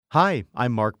Hi,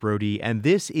 I'm Mark Brody, and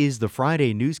this is the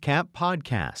Friday Newscap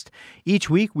podcast. Each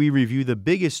week, we review the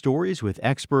biggest stories with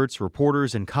experts,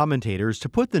 reporters, and commentators to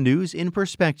put the news in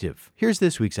perspective. Here's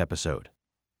this week's episode.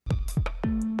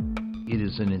 It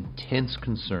is an intense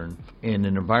concern in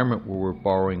an environment where we're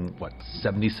borrowing,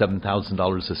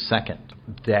 $77,000 a second,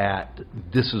 that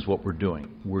this is what we're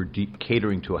doing. We're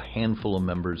catering to a handful of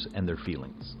members and their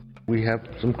feelings. We have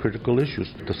some critical issues.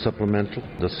 The supplemental,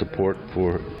 the support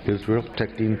for Israel,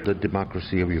 protecting the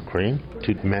democracy of Ukraine,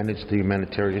 to manage the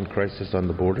humanitarian crisis on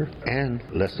the border, and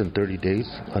less than 30 days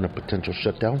on a potential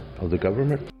shutdown of the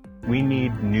government. We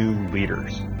need new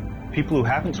leaders, people who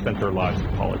haven't spent their lives in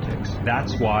politics.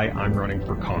 That's why I'm running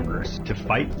for Congress, to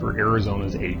fight for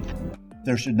Arizona's 8th.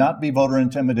 There should not be voter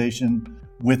intimidation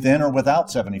within or without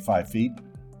 75 feet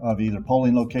of either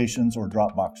polling locations or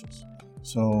drop boxes.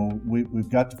 So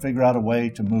we've got to figure out a way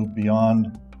to move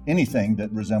beyond anything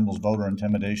that resembles voter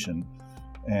intimidation.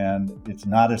 And it's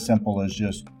not as simple as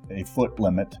just a foot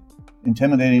limit.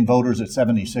 Intimidating voters at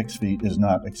 76 feet is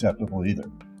not acceptable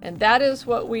either. And that is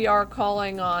what we are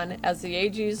calling on as the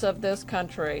AGs of this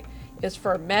country, is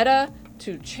for Meta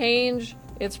to change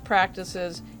its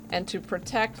practices and to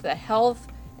protect the health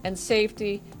and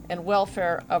safety and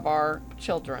welfare of our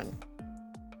children.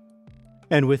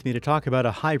 And with me to talk about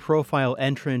a high-profile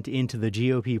entrant into the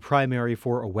GOP primary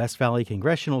for a West Valley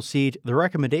congressional seat, the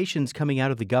recommendations coming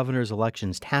out of the governor's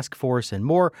elections task force, and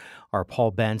more are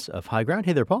Paul Bentz of HighGround.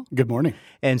 Hey there, Paul. Good morning.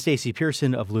 And Stacy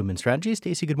Pearson of Lumen Strategy.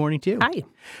 Stacy, good morning to you. Hi.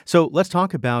 So let's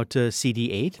talk about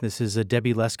CD8. This is a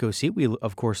Debbie Lesko seat. We,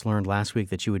 of course, learned last week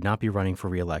that she would not be running for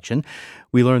re-election.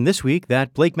 We learned this week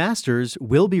that Blake Masters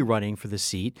will be running for the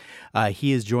seat.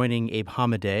 He is joining Abe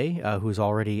Hamadeh, who's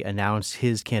already announced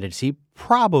his candidacy.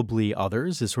 Probably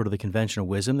others is sort of the conventional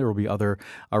wisdom. There will be other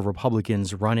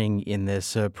Republicans running in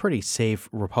this pretty safe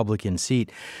Republican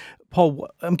seat. Paul,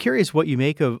 I'm curious what you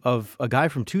make of a guy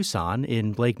from Tucson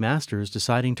in Blake Masters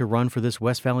deciding to run for this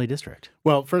West Valley district.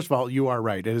 Well, first of all, you are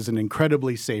right. It is an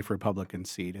incredibly safe Republican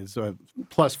seat. It's a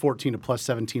plus 14 to plus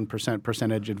 17%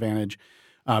 percentage advantage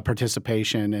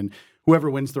participation, and whoever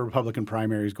wins the Republican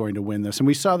primary is going to win this. And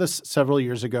we saw this several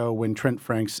years ago when Trent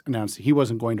Franks announced he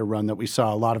wasn't going to run, that we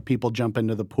saw a lot of people jump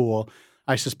into the pool.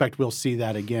 I suspect we'll see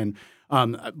that again.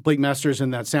 Blake Masters in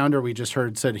that sounder we just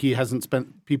heard said we haven't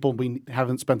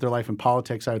spent their life in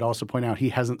politics. I would also point out he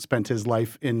hasn't spent his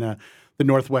life in the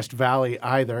Northwest Valley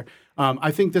either.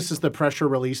 I think this is the pressure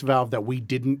release valve that we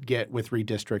didn't get with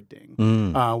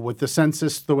redistricting. With the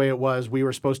census the way it was, we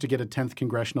were supposed to get a 10th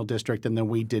congressional district, and then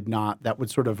we did not. That would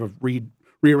sort of have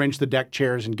rearranged the deck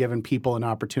chairs and given people an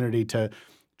opportunity to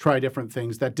try different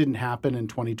things. That didn't happen in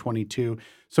 2022.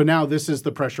 So now this is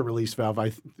the pressure release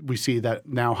valve. We see that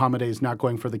now Hamadeh is not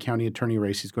going for the county attorney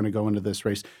race. He's going to go into this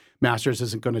race. Masters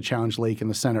isn't going to challenge Lake in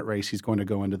the Senate race. He's going to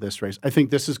go into this race. I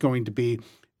think this is going to be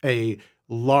a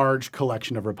large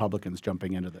collection of Republicans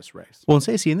jumping into this race. Well, and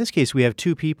Stacey, in this case, we have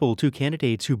two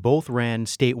candidates who both ran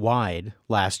statewide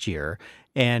last year.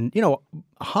 And,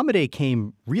 Hamadeh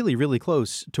came really, really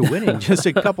close to winning, just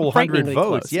a couple hundred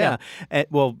votes. Close, yeah.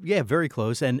 Very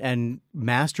close. And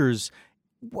Masters,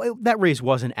 well, that race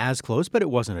wasn't as close, but it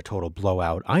wasn't a total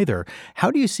blowout either. How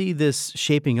do you see this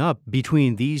shaping up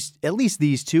between at least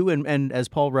these two, and as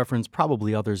Paul referenced,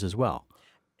 probably others as well?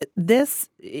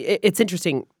 It's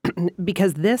interesting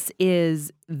because this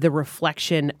is the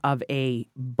reflection of a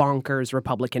bonkers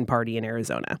Republican Party in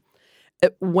Arizona.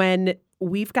 When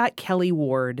we've got Kelly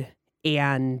Ward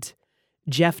and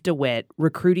Jeff DeWitt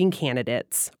recruiting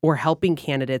candidates or helping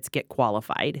candidates get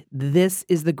qualified, this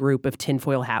is the group of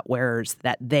tinfoil hat wearers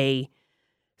that they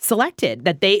selected,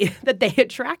 that they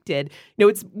attracted.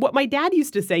 It's what my dad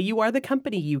used to say, you are the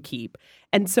company you keep.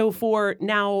 And so for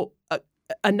now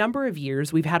a number of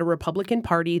years, we've had a Republican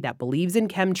Party that believes in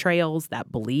chemtrails,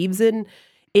 that believes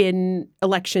in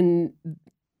election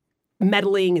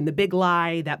meddling and the big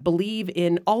lie, that believe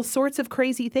in all sorts of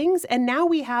crazy things. And now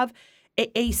we have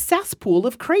a cesspool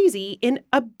of crazy in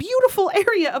a beautiful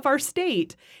area of our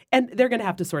state. And they're going to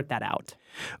have to sort that out.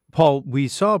 Paul, we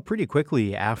saw pretty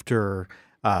quickly after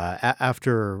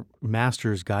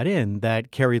Masters got in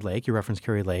that Kari Lake, you referenced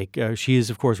Kari Lake, she is,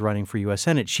 of course, running for U.S.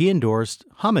 Senate. She endorsed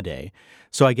Hamadeh.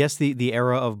 So I guess the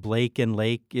era of Blake and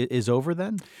Lake is over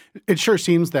then? It sure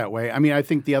seems that way. I mean, I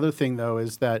think the other thing, though,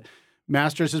 is that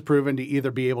Masters has proven to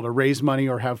either be able to raise money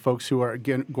or have folks who are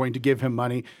going to give him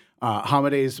money.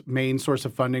 Hamadeh's main source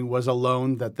of funding was a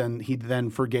loan that he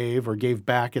forgave or gave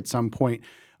back at some point.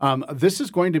 This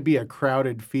is going to be a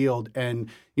crowded field, and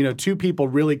two people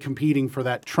really competing for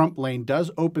that Trump lane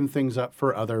does open things up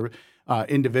for other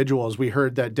individuals. We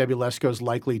heard that Debbie Lesko is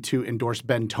likely to endorse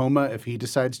Ben Toma if he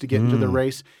decides to get into the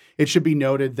race. It should be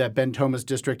noted that Ben Toma's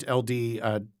district, LD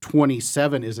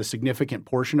 27, is a significant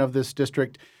portion of this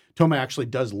district. Toma actually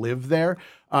does live there.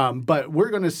 But we're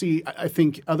going to see, I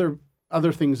think, other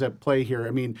things at play here.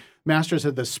 I mean, Masters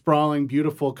had this sprawling,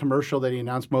 beautiful commercial that he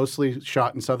announced, mostly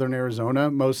shot in southern Arizona,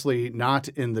 mostly not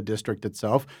in the district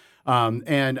itself.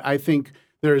 And I think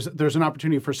there's an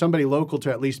opportunity for somebody local to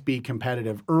at least be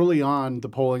competitive. Early on, the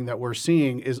polling that we're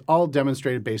seeing is all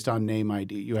demonstrated based on name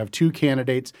ID. You have two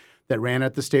candidates that ran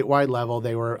at the statewide level.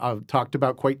 They were talked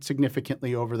about quite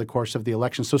significantly over the course of the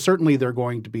election. So certainly they're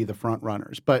going to be the front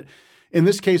runners. But in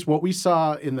this case, what we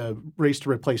saw in the race to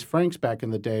replace Franks back in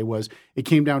the day was it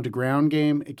came down to ground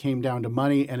game, it came down to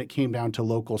money, and it came down to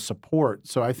local support.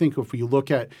 So I think if you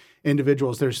look at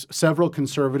individuals, there's several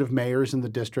conservative mayors in the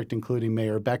district, including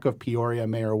Mayor Beck of Peoria,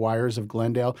 Mayor Wires of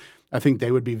Glendale. I think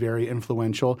they would be very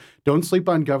influential. Don't sleep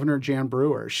on Governor Jan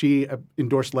Brewer. She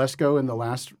endorsed Lesko in the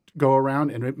last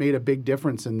go-around, and it made a big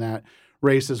difference in that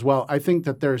race as well. I think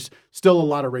that there's still a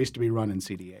lot of race to be run in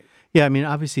CD8. Yeah, I mean,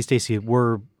 obviously, Stacy,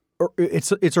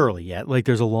 it's early yet. Like,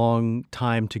 there's a long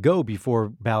time to go before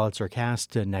ballots are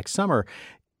cast next summer.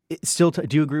 Do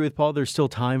you agree with Paul? There's still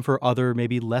time for other,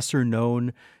 maybe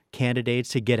lesser-known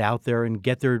candidates to get out there and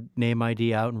get their name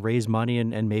ID out and raise money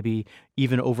and maybe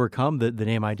even overcome the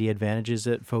name ID advantages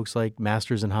that folks like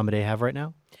Masters and Hamadeh have right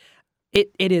now?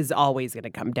 It is always going to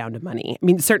come down to money. I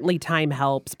mean, certainly time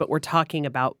helps, but we're talking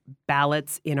about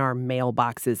ballots in our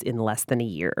mailboxes in less than a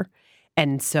year.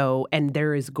 And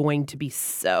there is going to be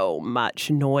so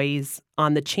much noise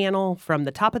on the channel from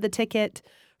the top of the ticket,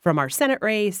 from our Senate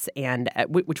race, and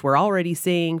which we're already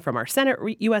seeing, from our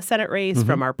U.S. Senate race,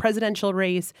 from our presidential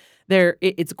race.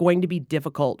 It's going to be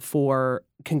difficult for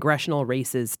congressional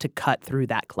races to cut through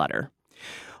that clutter.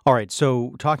 All right.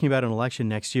 So talking about an election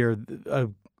next year, a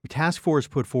task force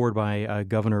put forward by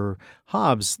Governor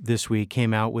Hobbs this week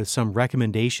came out with some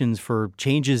recommendations for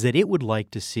changes that it would like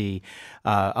to see.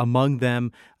 Among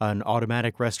them, an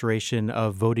automatic restoration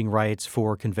of voting rights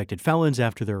for convicted felons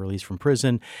after they're released from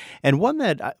prison. And one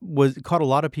that caught a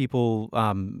lot of people,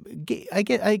 I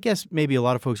guess maybe a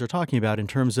lot of folks are talking about in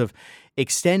terms of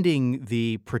extending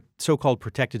the so-called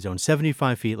protected zone,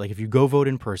 75 feet. Like if you go vote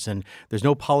in person, there's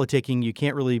no politicking. You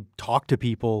can't really talk to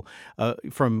people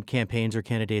from campaigns or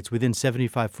candidates within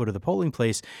 75 foot of the polling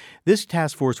place. This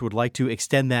task force would like to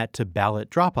extend that to ballot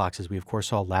drop boxes. We, of course,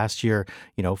 saw last year,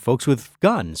 folks with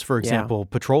guns, for example,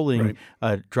 patrolling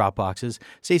drop boxes.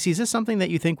 Stacy, is this something that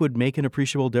you think would make an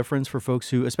appreciable difference for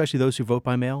folks especially those who vote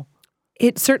by mail?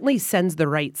 It certainly sends the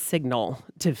right signal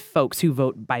to folks who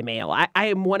vote by mail. I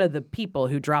am one of the people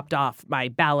who dropped off my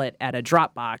ballot at a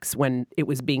drop box when it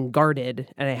was being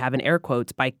guarded, and I have in air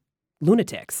quotes, by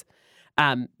lunatics.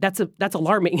 That's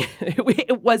alarming.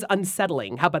 It was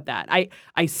unsettling. How about that?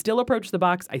 I still approached the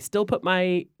box. I still put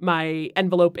my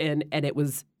envelope in, and it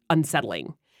was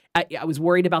unsettling. I was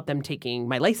worried about them taking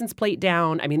my license plate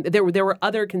down. I mean, there were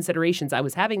other considerations I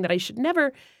was having that I should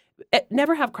never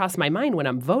have crossed my mind when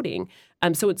I'm voting.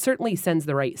 So it certainly sends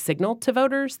the right signal to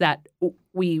voters that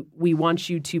we want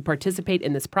you to participate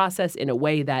in this process in a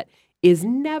way that is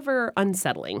never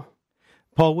unsettling.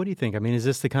 Paul, what do you think? I mean, is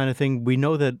this the kind of thing we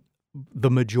know that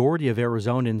the majority of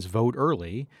Arizonans vote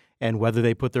early, and whether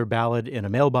they put their ballot in a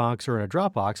mailbox or in a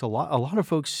drop box, a lot of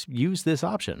folks use this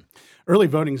option. Early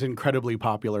voting is incredibly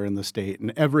popular in the state,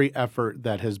 and every effort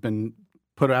that has been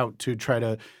put out to try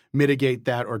to mitigate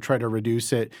that or try to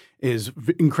reduce it is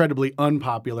incredibly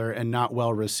unpopular and not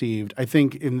well received. I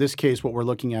think in this case, what we're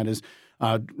looking at is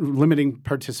limiting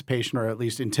participation or at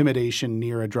least intimidation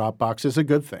near a drop box is a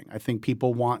good thing. I think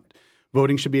people want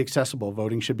voting should be accessible.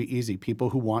 Voting should be easy.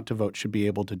 People who want to vote should be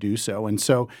able to do so. And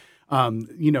so,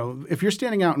 if you're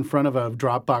standing out in front of a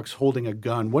drop box holding a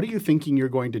gun, what are you thinking you're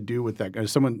going to do with that?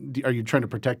 Are you trying to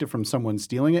protect it from someone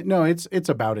stealing it? No, it's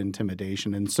about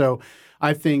intimidation. And so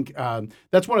I think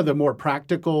that's one of the more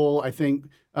practical, things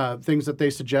that they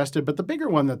suggested. But the bigger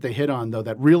one that they hit on, though,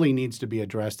 that really needs to be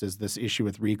addressed is this issue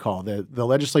with recall. The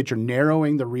legislature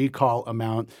narrowing the recall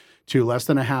amount to less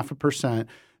than 0.5%.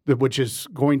 Which is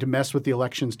going to mess with the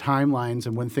election's timelines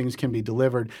and when things can be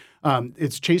delivered.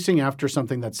 It's chasing after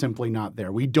something that's simply not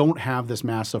there. We don't have this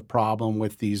massive problem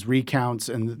with these recounts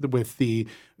and with the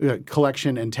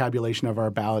collection and tabulation of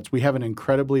our ballots. We have an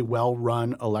incredibly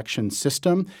well-run election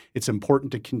system. It's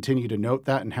important to continue to note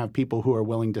that and have people who are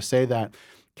willing to say that.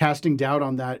 Casting doubt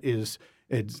on that it's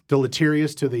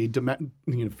deleterious to the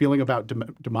feeling about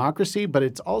democracy, but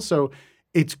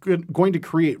it's going to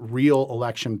create real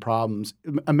election problems.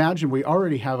 Imagine we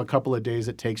already have a couple of days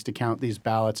it takes to count these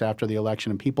ballots after the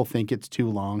election, and people think it's too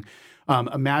long.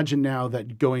 Imagine now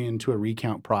that going into a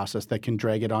recount process that can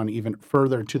drag it on even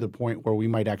further to the point where we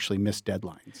might actually miss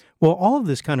deadlines. Well, all of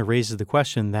this kind of raises the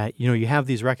question that, you have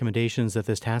these recommendations that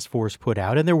this task force put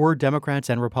out, and there were Democrats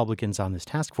and Republicans on this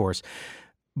task force,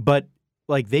 but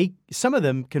some of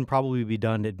them can probably be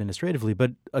done administratively,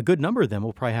 but a good number of them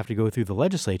will probably have to go through the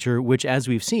legislature, which, as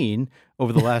we've seen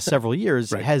over the last several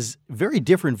years, Right. has very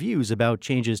different views about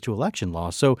changes to election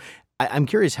law. So I'm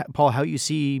curious, Paul, how you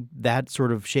see that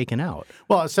sort of shaken out.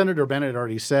 Well, Senator Bennett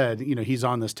already said, he's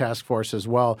on this task force as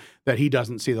well, that he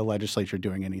doesn't see the legislature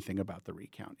doing anything about the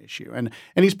recount issue. And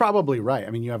he's probably right. I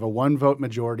mean, you have a one-vote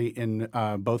majority in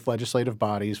both legislative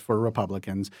bodies for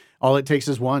Republicans. All it takes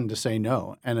is one to say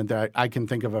no. And I can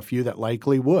think of a few that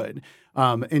likely would.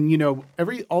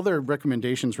 All their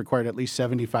recommendations required at least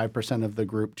 75% of the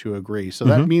group to agree. So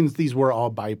that means these were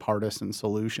all bipartisan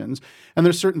solutions. And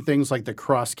there's certain things like the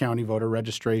cross-county voter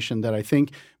registration that I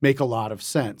think make a lot of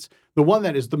sense. The one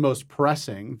that is the most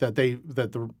pressing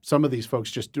that some of these folks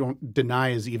just don't deny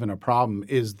is even a problem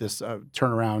is this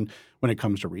turnaround when it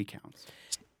comes to recounts.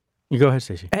 You go ahead,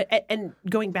 Stacy. And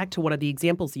going back to one of the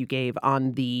examples you gave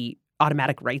on the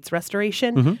automatic rights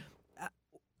restoration,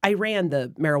 I ran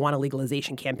the marijuana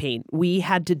legalization campaign. We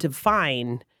had to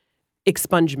define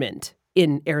expungement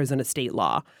in Arizona state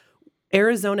law.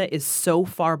 Arizona is so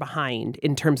far behind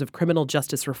in terms of criminal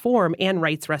justice reform and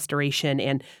rights restoration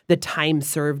and the time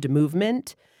served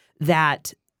movement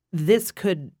that this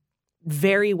could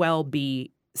very well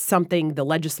be something the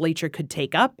legislature could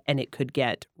take up and it could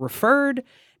get referred.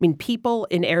 I mean, people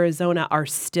in Arizona are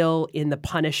still in the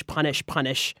punish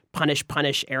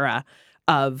era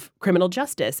of criminal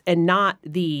justice and not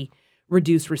the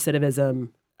reduce recidivism,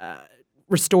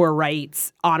 restore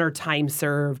rights, honor time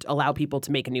served, allow people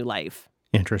to make a new life.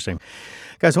 Interesting.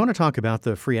 Guys, I want to talk about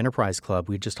the Free Enterprise Club.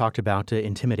 We just talked about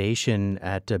intimidation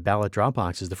at ballot drop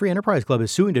boxes. The Free Enterprise Club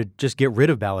is suing to just get rid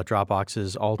of ballot drop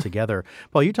boxes altogether.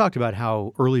 Paul, you talked about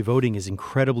how early voting is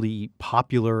incredibly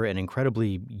popular and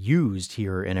incredibly used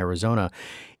here in Arizona.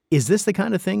 Is this the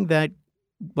kind of thing that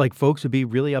folks would be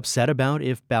really upset about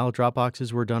if ballot drop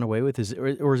boxes were done away with?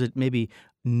 Or is it maybe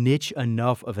niche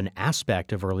enough of an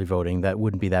aspect of early voting that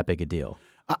wouldn't be that big a deal?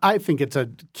 I think it's a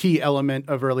key element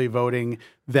of early voting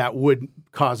that would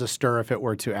cause a stir if it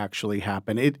were to actually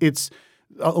happen. It's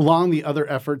along the other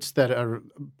efforts that are,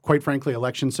 quite frankly,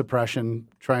 election suppression,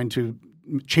 trying to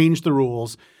change the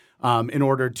rules in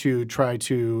order to try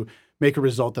to make a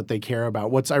result that they care about.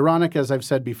 What's ironic, as I've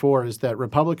said before, is that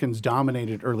Republicans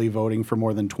dominated early voting for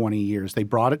more than 20 years. They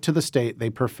brought it to the state. They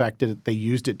perfected it. They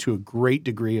used it to a great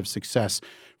degree of success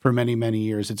for many, many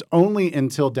years. It's only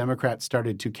until Democrats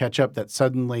started to catch up that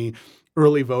suddenly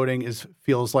early voting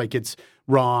feels like it's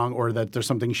wrong or that there's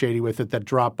something shady with it, that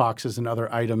drop boxes and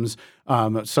other items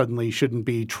suddenly shouldn't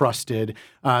be trusted.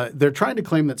 They're trying to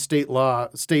claim that state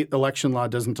election law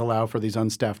doesn't allow for these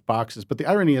unstaffed boxes. But the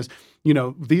irony is,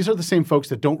 these are the same folks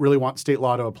that don't really want state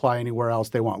law to apply anywhere else.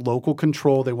 They want local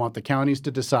control. They want the counties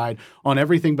to decide on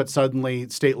everything, but suddenly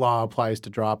state law applies to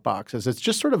drop boxes. It's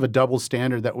just sort of a double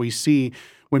standard that we see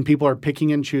when people are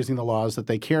picking and choosing the laws that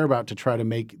they care about to try to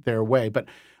make their way. But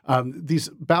these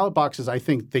ballot boxes, I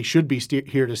think they should be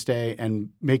here to stay, and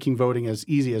making voting as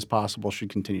easy as possible should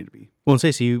continue to be. Well, and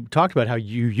Stacey, you talked about how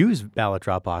you use ballot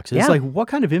drop boxes. Yeah. What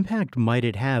kind of impact might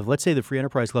it have? Let's say the Free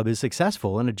Enterprise Club is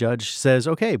successful and a judge says,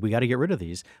 okay, we got to get rid of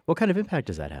these. What kind of impact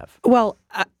does that have? Well,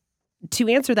 to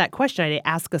answer that question, I'd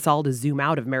ask us all to zoom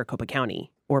out of Maricopa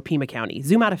County or Pima County,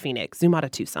 zoom out of Phoenix, zoom out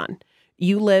of Tucson.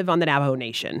 You live on the Navajo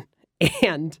Nation,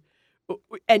 and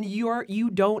you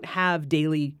don't have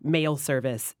daily mail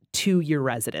service to your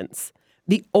residence.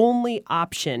 The only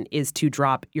option is to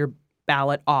drop your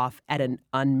ballot off at an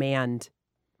unmanned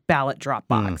ballot drop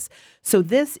box. So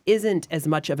this isn't as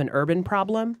much of an urban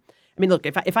problem. I mean, look,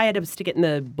 if I had to stick it in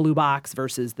the blue box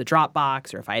versus the drop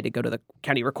box, or if I had to go to the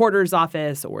county recorder's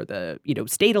office or the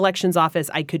state elections office,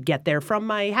 I could get there from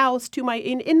my house to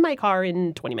in my car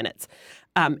in 20 minutes.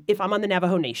 If I'm on the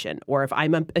Navajo Nation, or if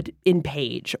I'm in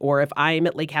Page, or if I'm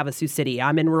at Lake Havasu City,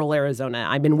 I'm in rural Arizona,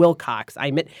 I'm in Wilcox,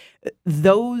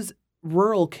 those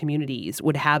rural communities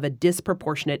would have a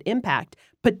disproportionate impact,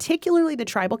 particularly the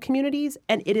tribal communities.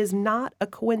 And it is not a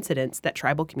coincidence that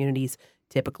tribal communities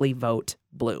typically vote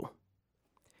blue.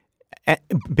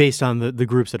 Based on the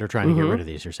groups that are trying to get rid of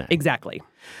these, you're saying? Exactly.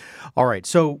 All right.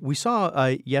 So we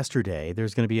saw yesterday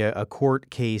there's going to be a court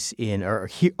case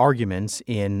arguments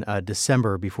in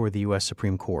December before the U.S.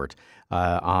 Supreme Court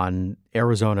on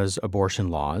Arizona's abortion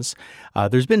laws.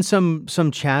 There's been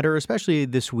some chatter, especially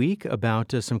this week,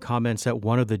 about some comments that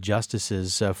one of the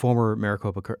justices, former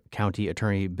Maricopa County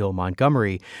Attorney Bill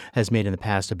Montgomery, has made in the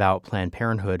past about Planned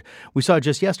Parenthood. We saw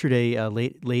just yesterday,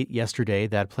 late yesterday,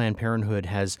 that Planned Parenthood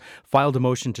has filed a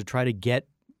motion to try to get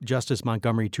Justice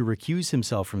Montgomery to recuse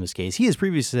himself from this case. He has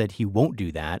previously said he won't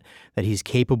do that he's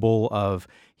capable of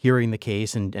hearing the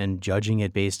case and judging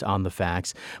it based on the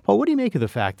facts. Paul, what do you make of the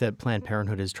fact that Planned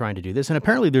Parenthood is trying to do this? And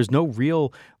apparently there's no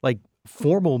real,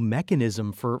 formal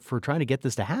mechanism for trying to get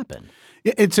this to happen.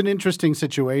 It's an interesting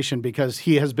situation because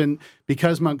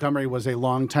Montgomery was a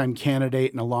longtime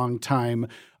candidate and a longtime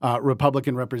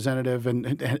Republican representative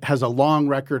and has a long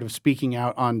record of speaking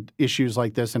out on issues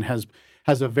like this and has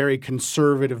a very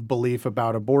conservative belief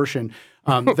about abortion.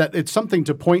 That it's something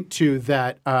to point to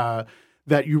that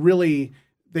you really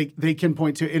they can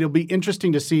point to. It'll be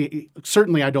interesting to see.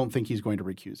 Certainly, I don't think he's going to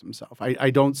recuse himself. I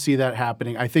don't see that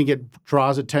happening. I think it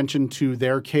draws attention to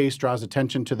their case, draws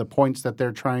attention to the points that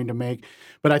they're trying to make.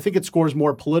 But I think it scores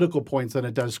more political points than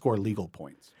it does score legal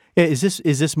points. Yeah, is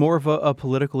this more of a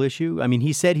political issue? I mean,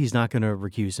 he said he's not going to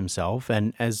recuse himself,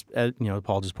 and as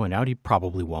Paul just pointed out, he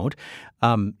probably won't.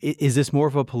 Is this more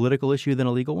of a political issue than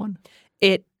a legal one?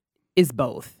 It is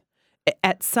both.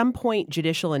 At some point,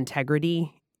 judicial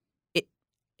integrity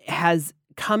has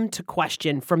come to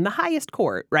question from the highest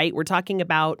court, right? We're talking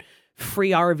about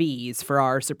free RVs for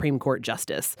our Supreme Court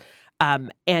justice.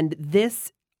 And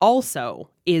this also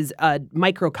is a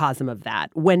microcosm of that.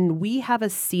 When we have a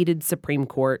seated Supreme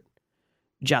Court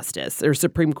justice or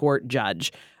Supreme Court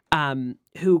judge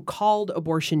who called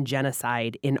abortion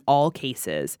genocide in all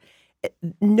cases,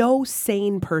 no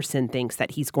sane person thinks that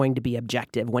he's going to be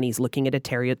objective when he's looking at a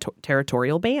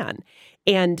territorial ban.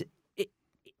 And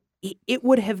it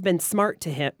would have been smart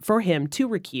for him to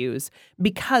recuse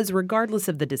because regardless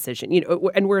of the decision,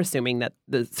 and we're assuming that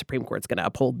the Supreme Court's going to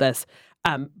uphold this,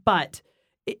 but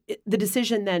the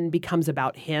decision then becomes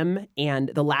about him and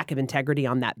the lack of integrity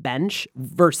on that bench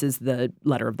versus the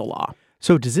letter of the law.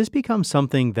 So does this become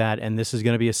something that, and this is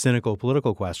going to be a cynical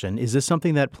political question, is this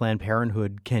something that Planned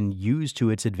Parenthood can use to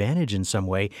its advantage in some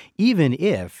way, even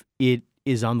if it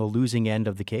is on the losing end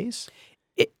of the case?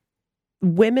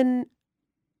 Women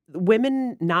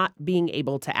not being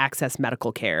able to access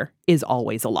medical care is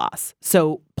always a loss.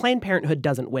 So Planned Parenthood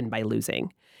doesn't win by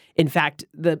losing. In fact,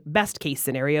 the best case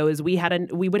scenario is we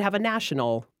would have a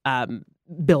national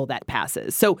bill that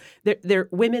passes. So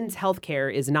women's health care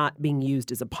is not being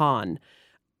used as a pawn.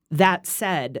 That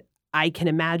said, I can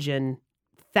imagine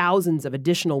thousands of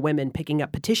additional women picking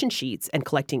up petition sheets and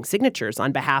collecting signatures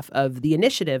on behalf of the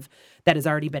initiative that has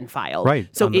already been filed. Right.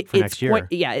 So for next year.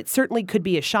 It certainly could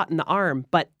be a shot in the arm,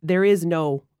 but there is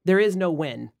no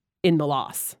win in the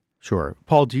loss. Sure.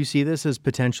 Paul, do you see this as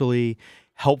potentially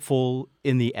helpful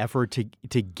in the effort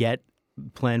to get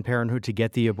Planned Parenthood, to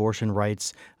get the abortion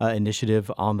rights initiative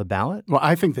on the ballot? Well,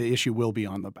 I think the issue will be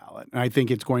on the ballot. And I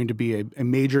think it's going to be a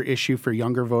major issue for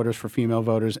younger voters, for female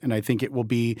voters, and I think it will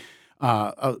be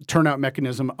a turnout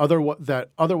mechanism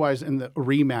otherwise in the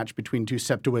rematch between two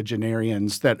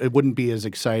septuagenarians that it wouldn't be as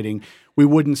exciting. We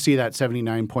wouldn't see that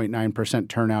 79.9%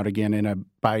 turnout again in a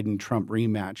Biden-Trump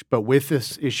rematch. But with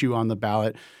this issue on the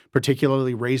ballot,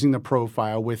 particularly raising the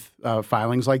profile with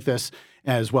filings like this,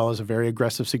 as well as a very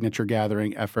aggressive signature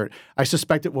gathering effort, I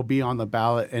suspect it will be on the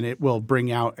ballot and it will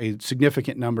bring out a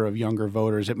significant number of younger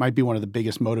voters. It might be one of the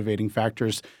biggest motivating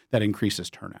factors that increases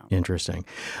turnout. Interesting.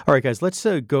 All right, guys, let's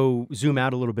go zoom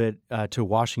out a little bit to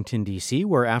Washington, D.C.,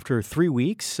 where after 3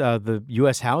 weeks, the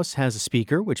U.S. House has a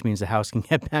speaker, which means the House can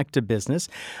get back to business.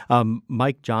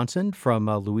 Mike Johnson from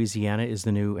Louisiana is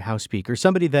the new House Speaker,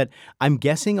 somebody that I'm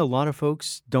guessing a lot of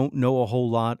folks don't know a whole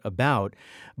lot about.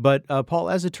 But, Paul,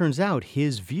 as it turns out,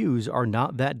 his views are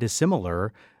not that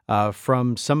dissimilar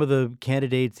from some of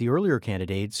the earlier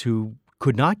candidates who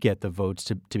could not get the votes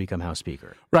to become House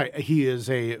Speaker. Right. He is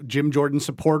a Jim Jordan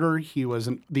supporter. He was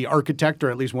the architect, or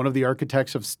at least one of the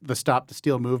architects of the Stop the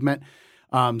Steal movement.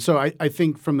 So I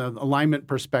think from the alignment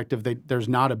perspective, there's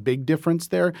not a big difference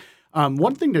there.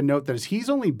 One thing to note that is he's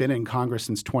only been in Congress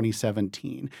since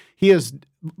 2017. He has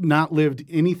not lived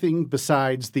anything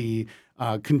besides the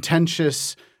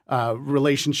contentious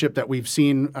relationship that we've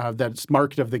seen that's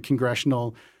marked of the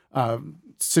congressional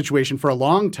situation for a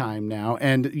long time now.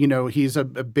 And, he's a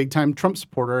big-time Trump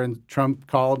supporter, and Trump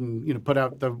called and, put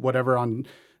out the whatever on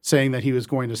saying that he was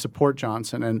going to support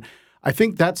Johnson. And I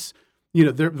think that's,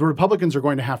 the Republicans are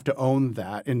going to have to own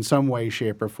that in some way,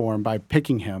 shape, or form by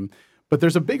picking him. But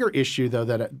there's a bigger issue, though,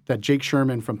 that Jake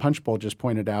Sherman from Punchbowl just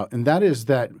pointed out, and that is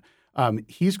that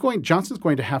Johnson's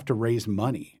going to have to raise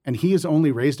money, and he has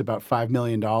only raised about $5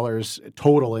 million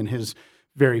total in his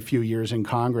very few years in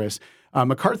Congress.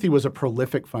 McCarthy was a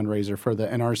prolific fundraiser for the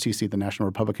NRCC, the National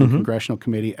Republican Congressional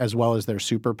Committee, as well as their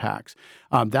super PACs.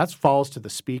 That falls to the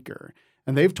Speaker.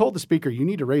 And they've told the Speaker, you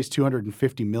need to raise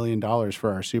 $250 million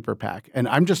for our super PAC. And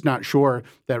I'm just not sure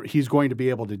that he's going to be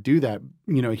able to do that.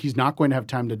 He's not going to have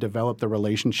time to develop the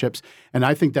relationships. And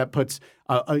I think that puts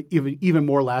even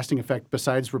more lasting effect,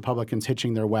 besides Republicans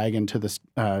hitching their wagon to this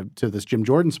Jim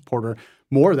Jordan supporter,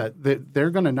 more that they're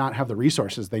going to not have the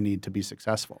resources they need to be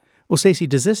successful. Well, Stacy,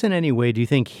 does this in any way, do you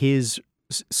think his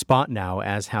spot now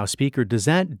as House Speaker, does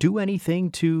that do anything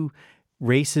to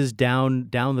races down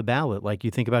the ballot? Like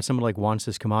you think about someone like Juan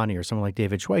Ciscomani or someone like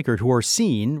David Schweikert, who are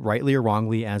seen, rightly or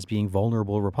wrongly, as being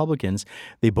vulnerable Republicans.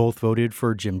 They both voted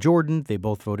for Jim Jordan. They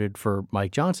both voted for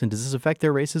Mike Johnson. Does this affect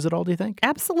their races at all, do you think?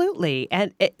 Absolutely.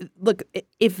 And look,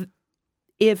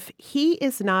 if he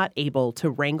is not able to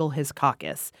wrangle his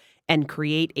caucus and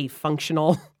create a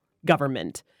functional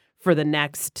government for the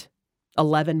next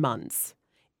 11 months,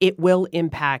 it will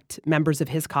impact members of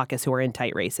his caucus who are in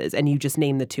tight races. And you just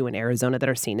named the two in Arizona that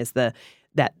are seen as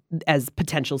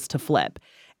potentials to flip.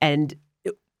 And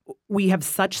we have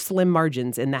such slim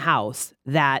margins in the House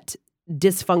that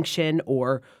dysfunction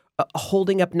or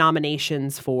holding up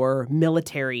nominations for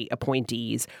military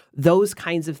appointees, those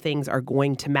kinds of things are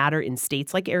going to matter in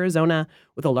states like Arizona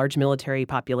with a large military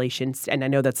population. And I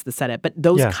know that's the Senate, but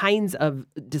those kinds of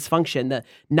dysfunction, the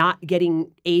not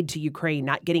getting aid to Ukraine,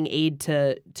 not getting aid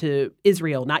to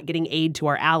Israel, not getting aid to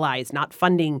our allies, not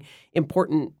funding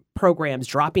important programs,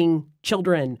 dropping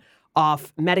children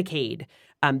off Medicaid,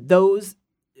 those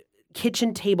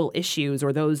kitchen table issues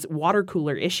or those water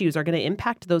cooler issues are going to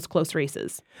impact those close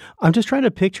races. I'm just trying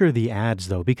to picture the ads,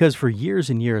 though, because for years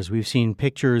and years, we've seen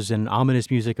pictures and ominous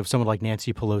music of someone like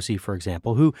Nancy Pelosi, for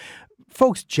example, who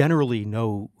folks generally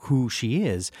know who she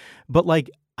is. But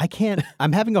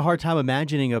I'm having a hard time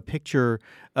imagining a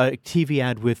TV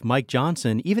ad with Mike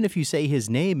Johnson, even if you say his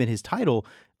name and his title,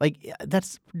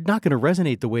 that's not going to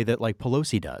resonate the way that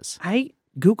Pelosi does. I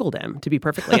Googled him, to be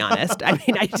perfectly honest. I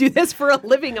mean, I do this for a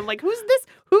living. I'm like, who's this?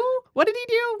 Who? What did he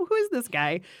do? Who is this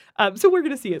guy? So we're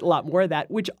going to see a lot more of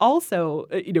that, which also,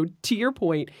 to your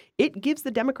point, it gives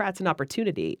the Democrats an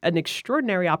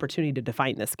extraordinary opportunity to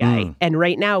define this guy. And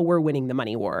right now we're winning the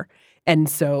money war. And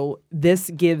so this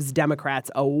gives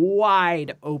Democrats a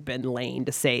wide open lane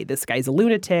to say this guy's a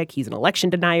lunatic. He's an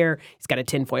election denier. He's got a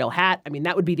tinfoil hat. I mean,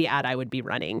 that would be the ad I would be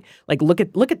running. Look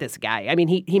at this guy. I mean,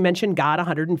 he mentioned God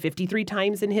 153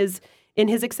 times in his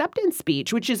acceptance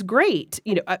speech, which is great.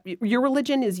 Your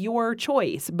religion is your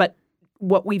choice, but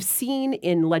what we've seen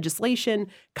in legislation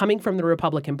coming from the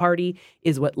Republican Party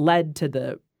is what led to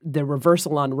the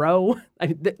reversal on Roe.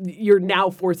 You're now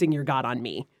forcing your God on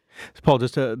me. So Paul,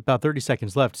 just about 30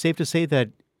 seconds left. Safe to say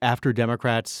that after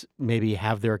Democrats maybe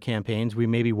have their campaigns, we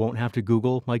maybe won't have to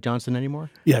Google Mike Johnson anymore?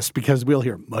 Yes, because we'll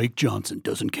hear Mike Johnson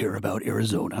doesn't care about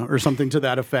Arizona or something to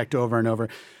that effect over and over.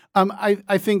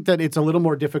 I think that it's a little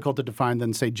more difficult to define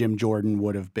than, say, Jim Jordan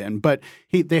would have been. But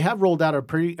they have rolled out a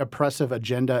pretty oppressive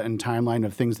agenda and timeline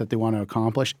of things that they want to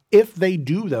accomplish. If they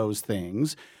do those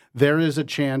things, there is a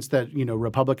chance that,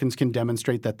 Republicans can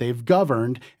demonstrate that they've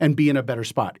governed and be in a better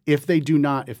spot. If they do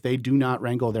not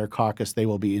wrangle their caucus, they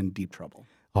will be in deep trouble.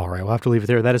 All right, we'll have to leave it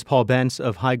there. That is Paul Bentz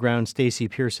of HighGround, Stacy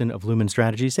Pearson of Lumen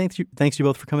Strategies. Thanks to you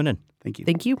both for coming in. Thank you.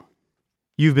 Thank you.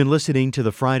 You've been listening to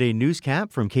the Friday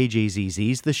Newscap from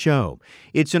KJZZ's The Show.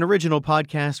 It's an original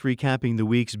podcast recapping the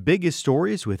week's biggest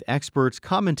stories with experts,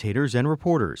 commentators, and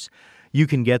reporters. You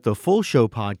can get the full show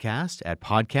podcast at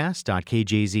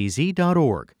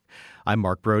podcast.kjzz.org. I'm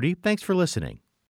Mark Brody. Thanks for listening.